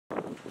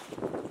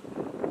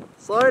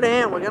Slow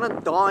down, we're gonna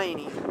die in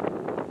here.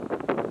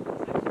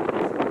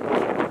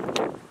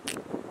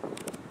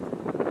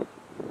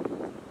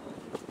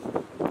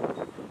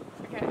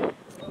 Okay.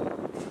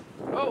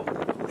 Oh.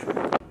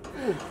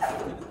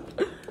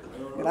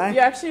 G'day. You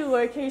actually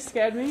low-key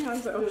scared me. I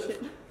was like, oh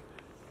shit.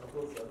 I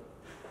thought so.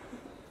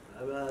 I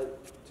have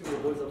two more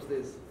boys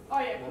upstairs. Oh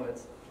yeah. More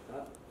heads.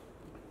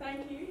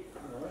 Thank you.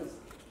 No worries.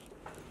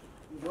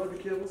 You drive be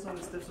careful, some of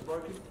the steps are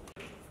broken.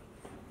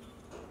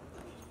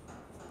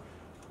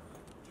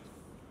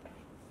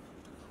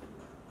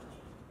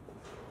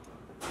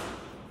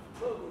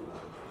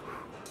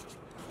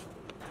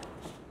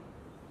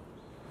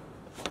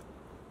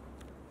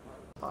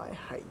 I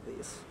hate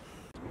this.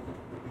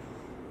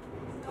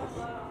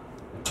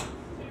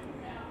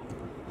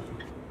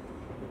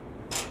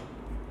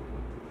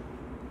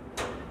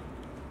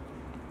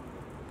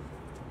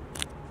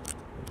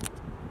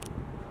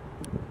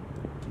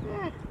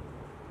 Yeah.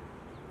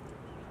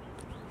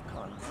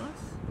 Kind of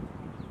nice.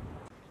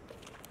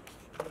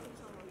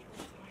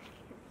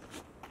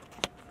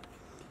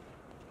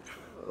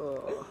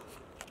 Oh.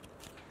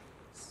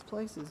 This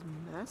place is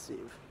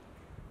massive.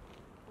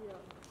 Yeah.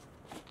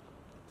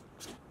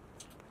 So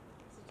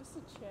just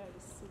a chair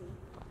just sitting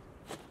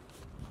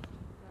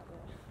right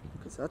there.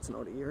 Because that's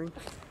not earring.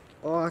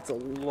 Oh, that's a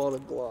lot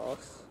of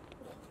glass.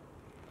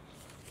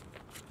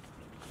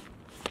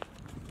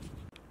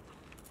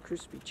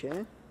 Crispy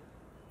chair.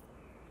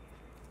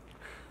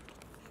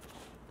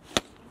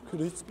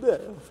 Crispy.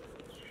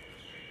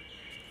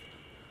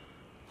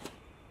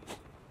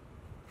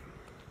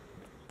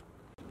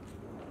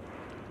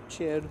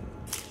 Chair.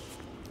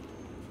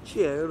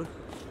 Chair.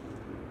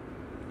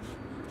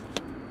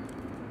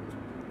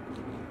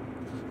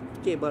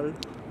 Cable.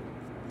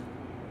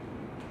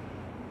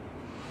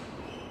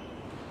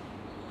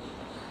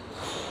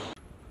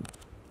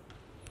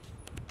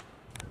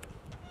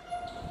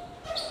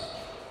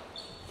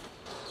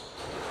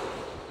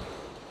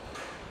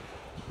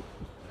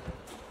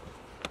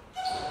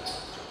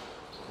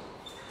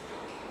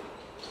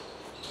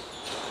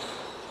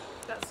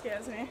 That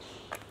scares me.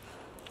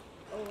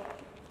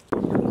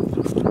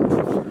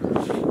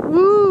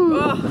 Woo!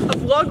 Oh, a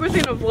vlog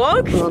within a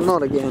vlog? Oh,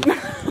 not again.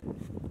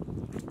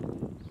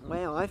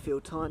 Wow, I feel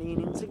tiny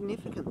and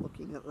insignificant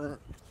looking at that.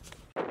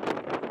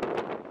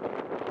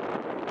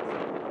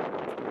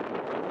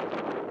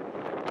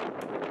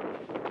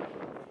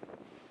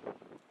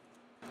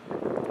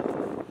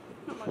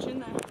 Not much in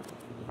there.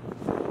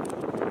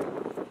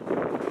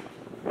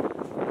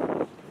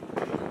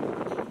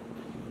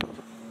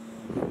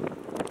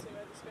 See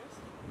where this goes?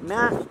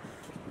 Nah.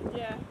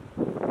 Yeah.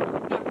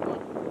 No, come on.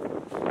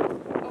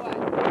 Oh wait.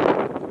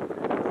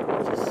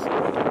 Just...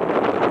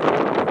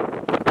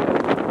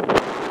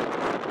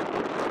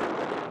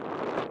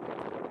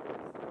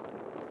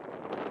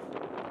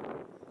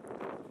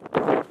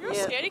 You're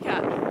Yeah. a scaredy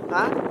cat.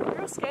 Huh?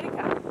 You're a scaredy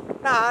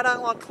cat. Nah, I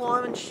don't like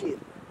climbing shit.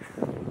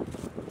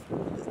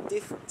 There's a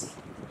difference.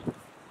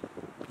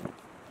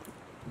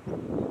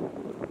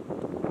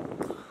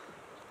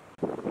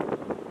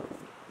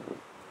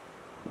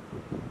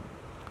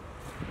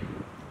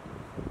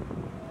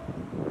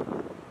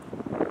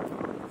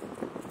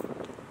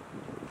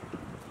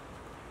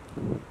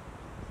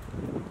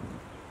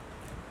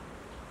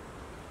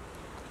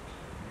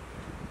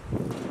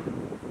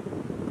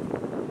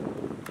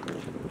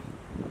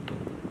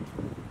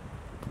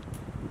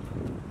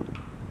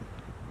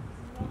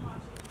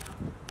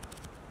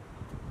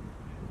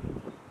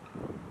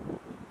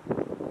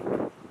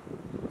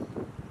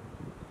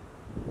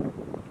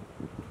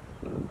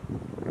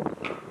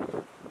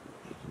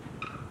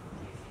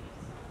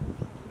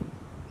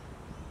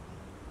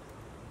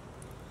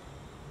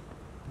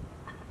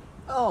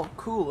 Oh,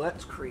 cool,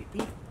 that's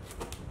creepy.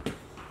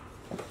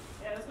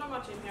 Yeah, there's not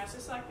much in here. It's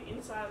just like the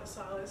inside of the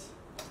silos.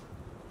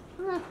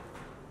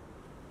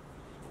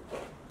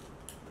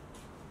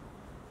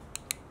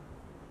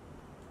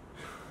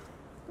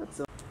 That's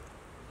a...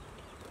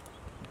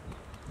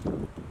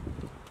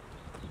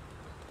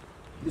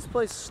 This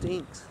place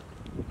stinks.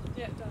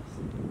 Yeah, it does.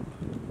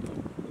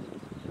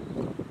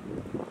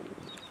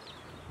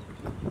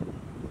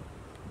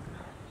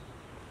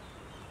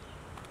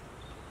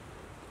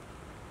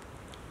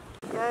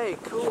 Yay,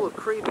 cool, a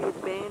creepy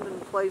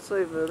abandoned place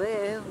over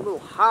there. A little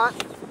hut.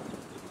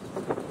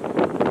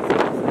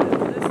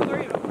 There's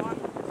three of them. 1,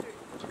 2,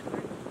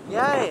 3.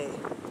 Yay!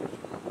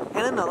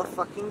 And another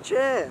fucking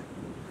chair.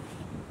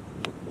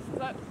 Is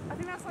that, I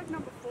think that's like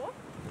number 4.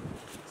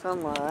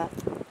 Something like that.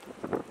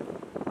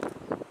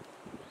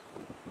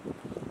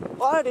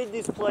 Why did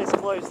this place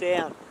close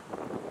down?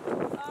 I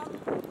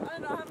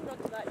don't know, I haven't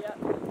got to that yet.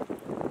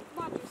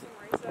 Might do some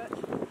research.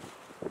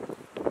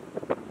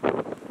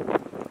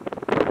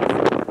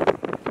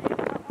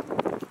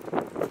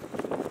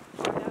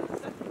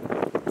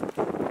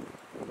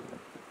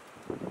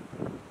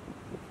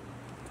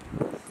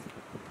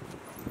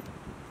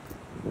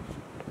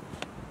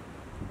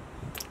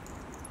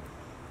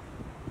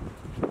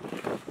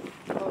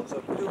 Oh, it's a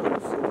beautiful.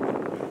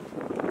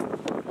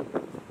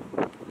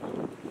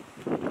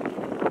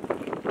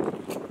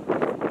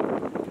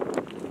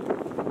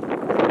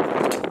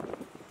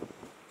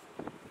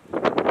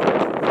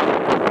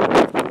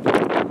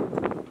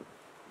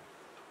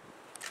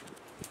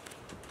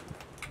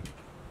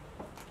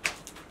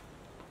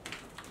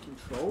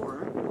 control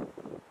room.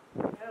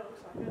 Yeah, it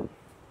looks like it.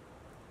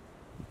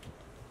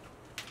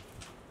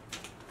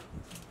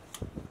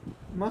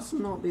 Must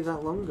not be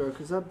that long ago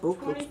because that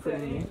book looks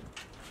pretty new.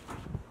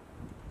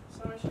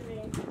 2013. So it should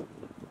be.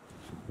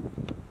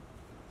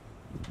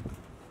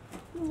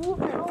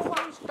 Look at all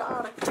those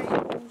data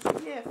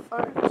cables. Yeah,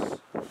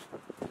 folks.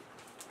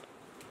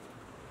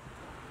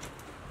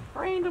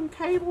 Random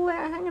cable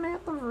out hanging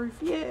out the roof,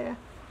 yeah.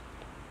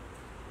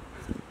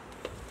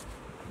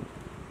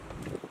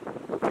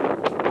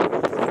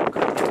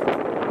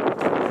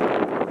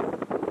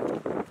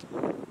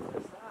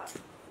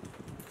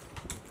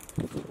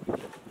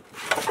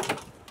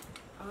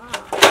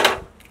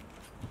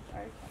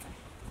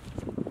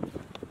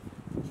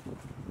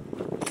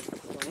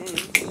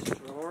 Plans,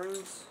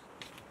 drawings.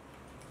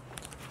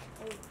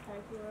 Old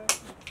paperwork.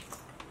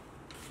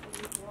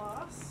 Old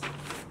glass.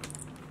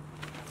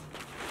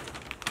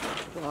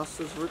 Glass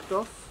is ripped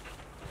off.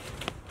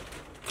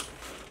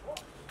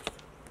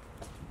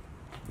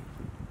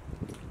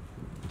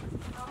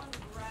 Alan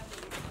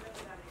Bradley,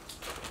 whoever that is.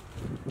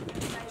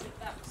 And say that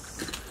that's.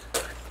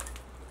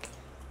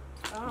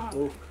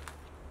 Book.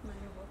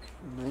 Manual book.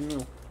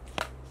 Manual.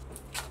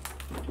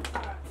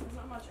 Alright, there's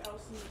not much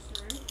else in this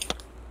room.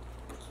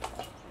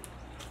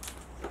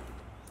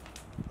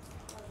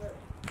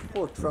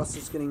 Poor truss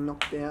is getting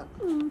knocked out.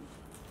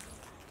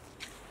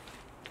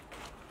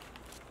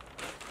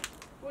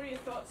 What are your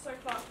thoughts so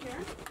far,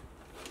 Karen?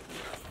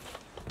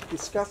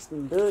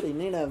 Disgusting dirty,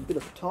 need to have a bit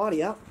of a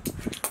tidy up.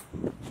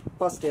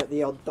 Bust out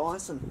the old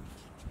Dyson.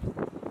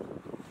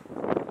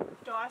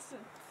 Dyson.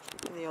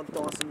 The old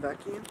Dyson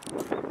vacuum.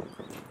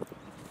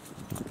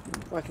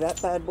 Whack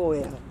that bad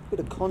boy out. Bit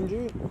of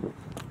conduit.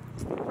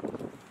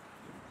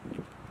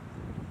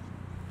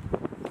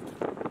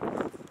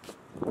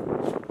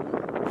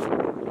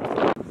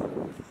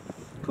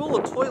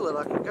 Cooler toilet,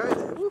 I can go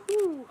there.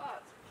 Woohoo!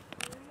 But,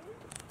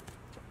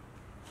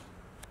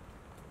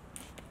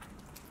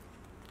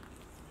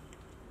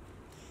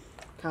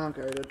 Can't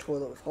go to a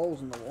toilet with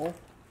holes in the wall.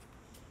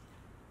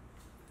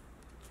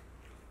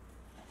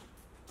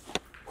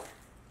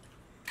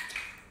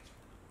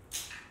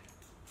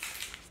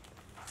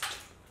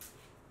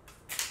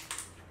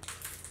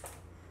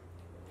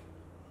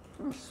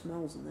 Oh,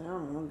 smells in there. I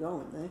don't want to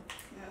go in there.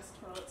 yes,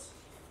 toilets.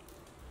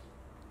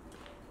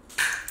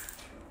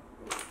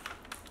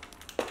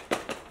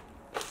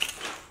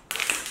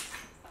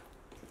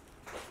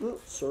 Ooh,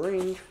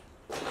 syringe.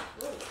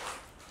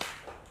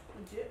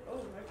 Legit? Oh,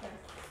 okay.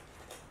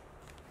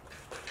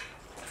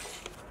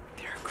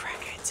 There are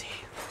crackheads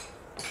here.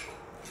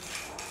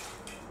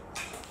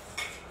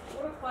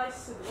 What a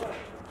place to do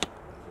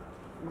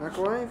it.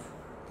 Microwave?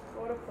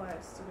 What a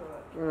place to do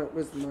it.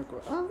 Where's the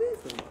microwave? Oh, there's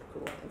the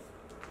microwave.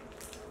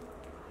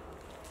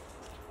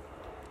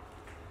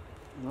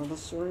 Another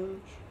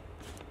syringe.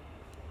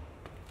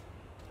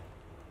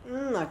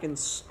 I can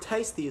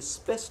taste the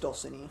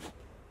asbestos in here.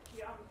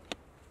 Yum.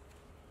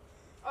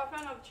 Oh, I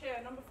found another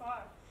chair, number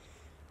 5.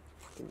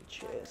 Fucking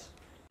chairs.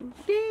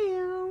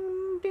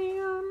 Down,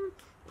 down.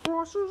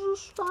 Prices are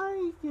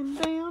staying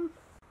down.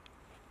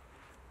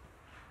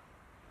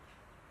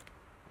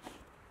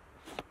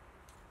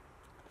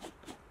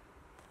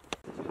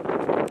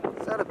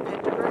 Is that a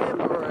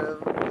pentagram or a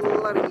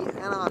bloody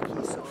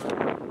anarchy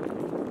sign?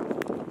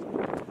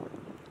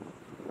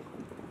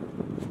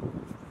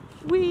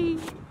 Wee!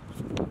 Do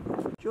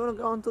you want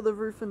to go onto the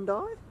roof and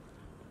die?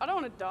 I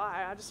don't want to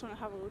die, I just want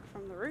to have a look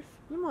from the roof.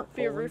 You might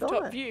Be a fall and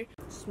rooftop die. view.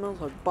 It smells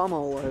like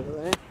bumhole over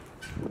there.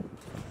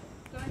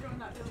 Don't go in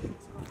that building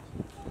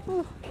so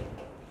much.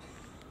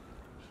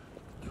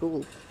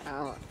 Cool.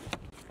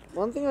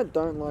 One thing I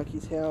don't like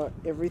is how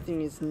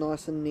everything is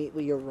nice and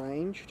neatly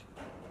arranged.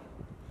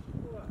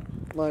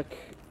 What? Like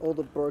all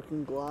the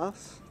broken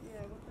glass. Yeah,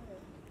 what the hell?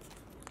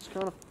 It's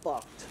kind of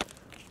fucked.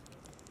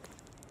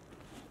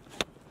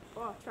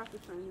 Oh, tractor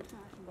phone, you can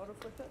bottle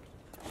flip it.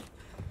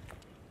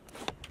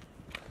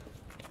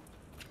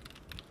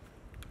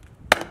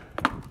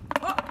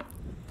 Oh!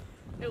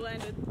 It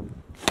landed.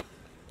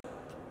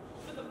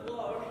 For the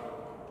vlog.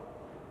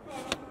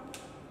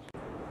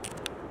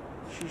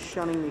 She's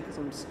shunning me because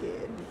I'm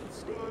scared of the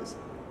stairs.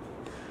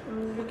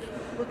 And look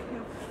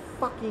how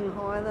fucking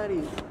high that is.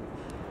 You know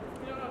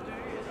what I'll do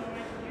is I'll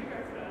make you go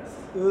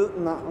first.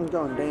 No, I'm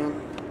going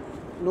down.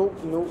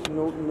 Nope, nope,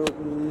 nope, nope,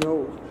 no.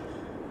 You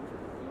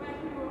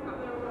make me walk up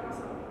there by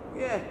myself.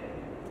 Yeah.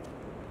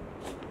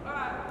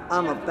 Alright.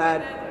 I'm you a have to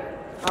bad. wait there,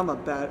 I'm a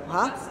bad. though.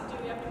 Huh? That's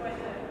do you have to wait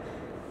there?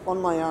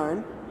 On my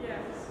own.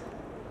 Yes.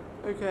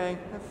 Okay,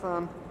 have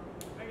fun.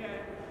 Okay.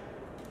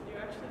 You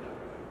actually not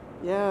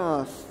going.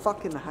 Yeah, I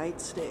fucking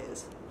hate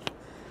stairs.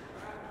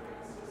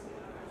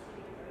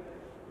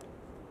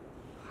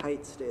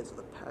 Hate stairs with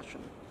a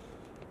passion.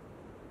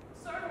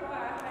 So do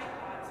I hate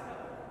heights,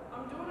 but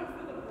I'm doing it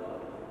for the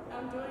vlog.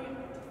 I'm doing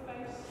it to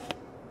face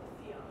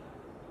fear.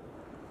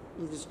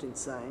 You're just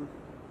insane.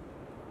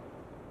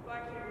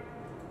 Like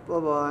you. Bye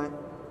bye.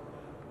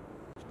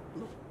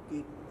 Look,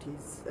 it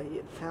is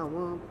a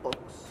power box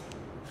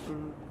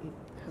and it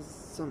has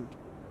some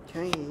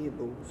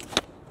cables.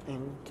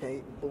 And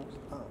tables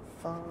are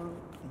fun.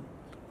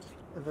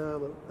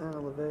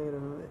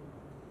 Elevator.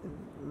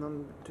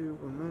 Number 2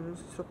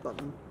 removes stop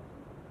button.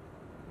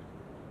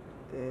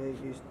 There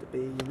used to be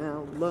an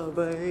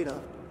elevator.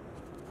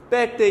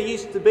 Bec, there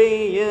used to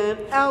be an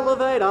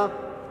elevator.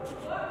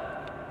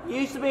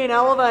 Used to be an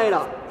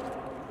elevator.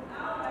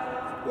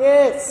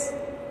 Yes.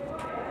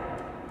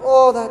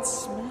 Oh, that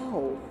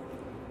smell.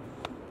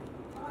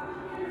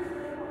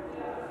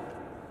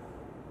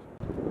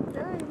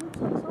 Yay, looks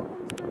like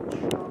someone's been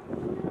shot.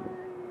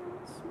 Yay,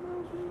 it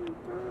smells really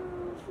bad.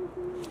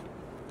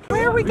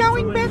 Where are we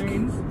going, Bec?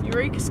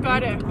 Eureka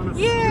Skydive.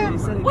 Yeah.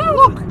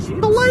 Look,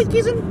 the lake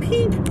isn't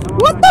pink.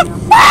 What the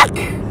fuck?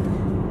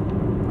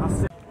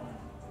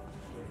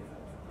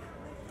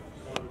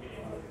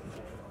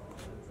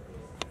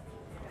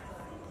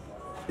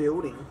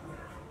 Building.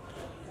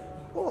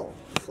 Oh,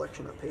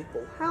 reflection of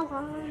people.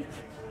 Hello.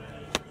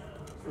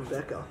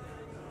 Rebecca.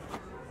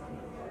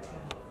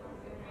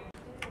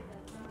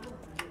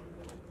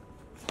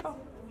 Oh.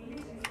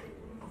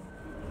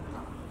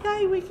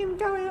 Yay, we can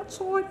go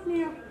outside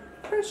now.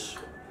 Press.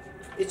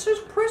 It says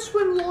press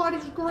when light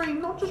is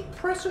green, not just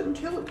press it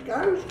until it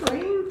goes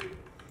green.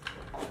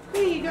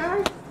 There you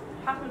go.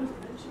 Happens.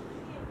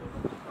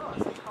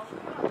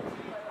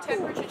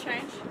 Temperature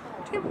change.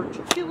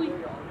 Temperature chilly.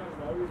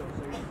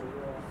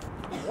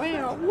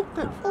 Wow, look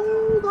at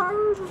all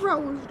those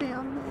rowers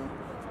down there.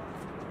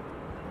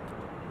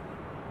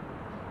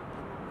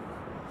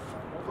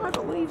 I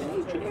believe in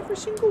each and every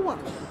single one.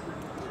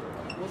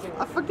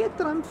 I forget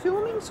that I'm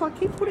filming, so I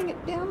keep putting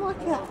it down like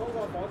that.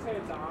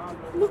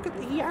 Look at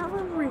the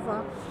Yarra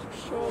River.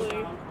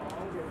 Surely.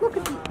 Look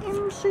at the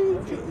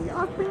MCG.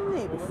 I've been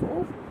there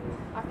before.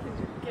 I can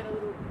get a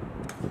little.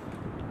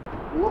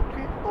 Look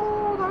at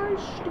all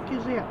those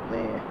stickers out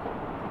there.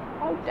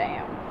 Oh,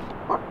 damn.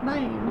 What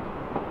name?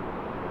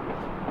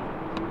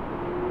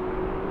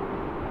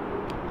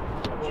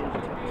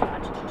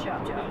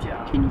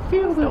 Can you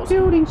feel the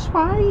building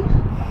sway?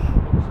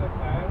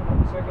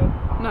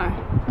 No.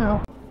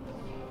 Oh.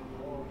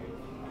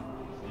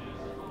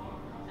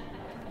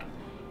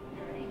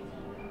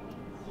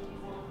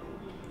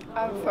 I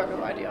have a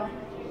photo idea.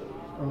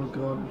 Oh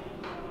god.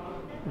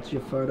 What's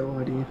your photo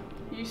idea?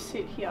 You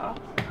sit here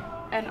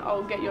and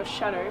I'll get your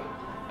shadow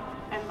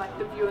and like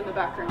the view in the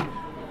background.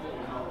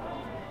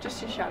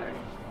 Just your shadow.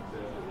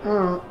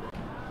 Alright.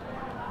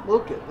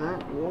 Look at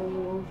that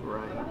wall of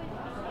rain.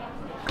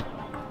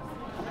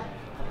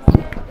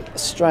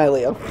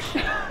 Australia.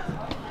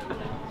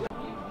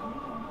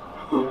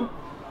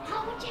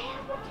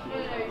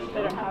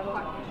 They don't have it.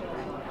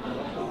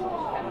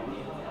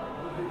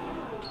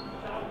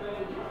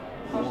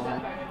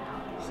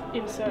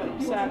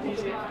 Insert sad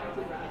music.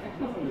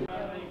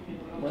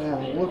 Wow,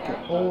 look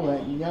at all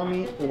that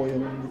yummy oil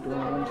in the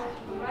ground.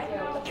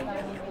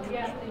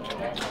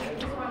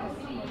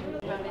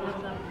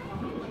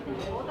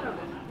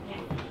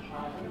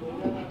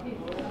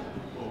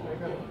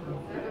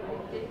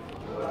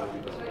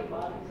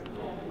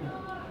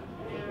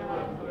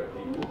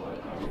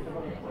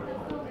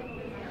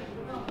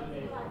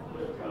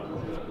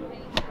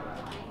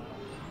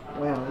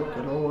 Wow, look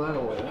at all that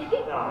oil.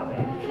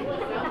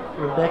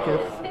 Rebecca,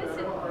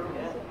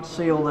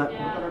 see all that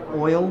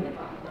oil?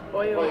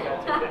 Oil.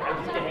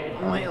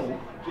 Oil.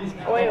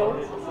 Oil.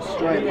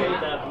 Australia.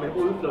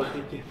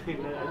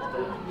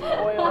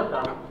 Oil.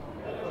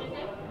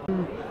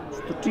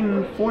 It's the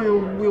tin foil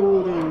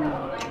building.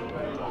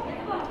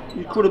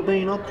 You could have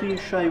been up here,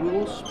 Shay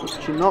Willis,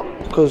 but you're not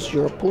because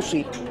you're a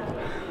pussy.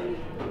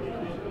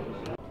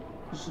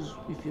 This is,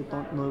 if you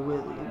don't know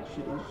where the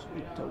exit is,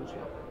 it tells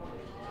you.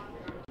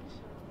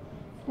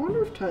 I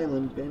wonder if Taylor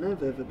and Ben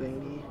have ever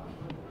been here.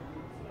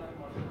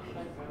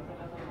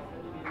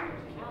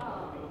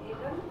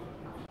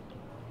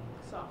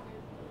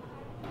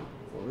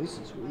 Well, this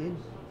is weird.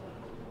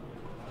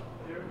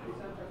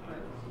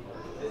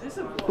 Is this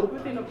a vlog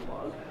within a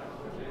vlog?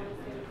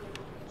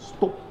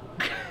 Stop.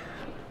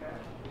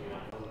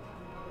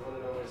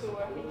 Is it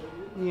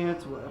working? Yeah,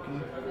 it's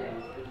working.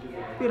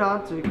 Bit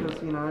hard to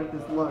because, you know,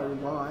 there's low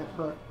light,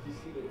 but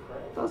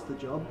does the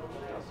job.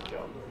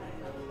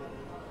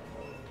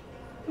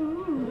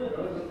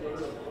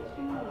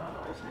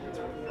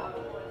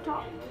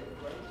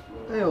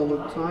 They all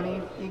look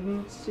tiny,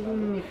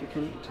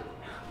 insignificant.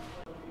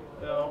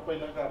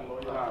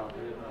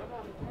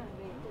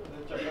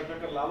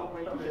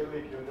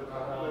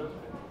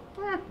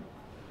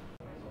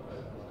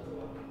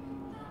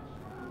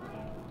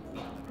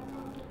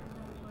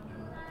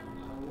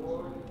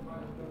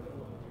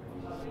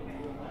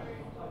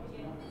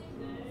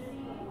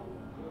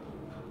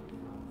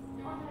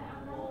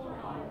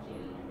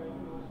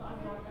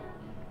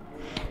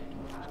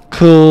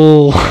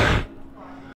 Cool.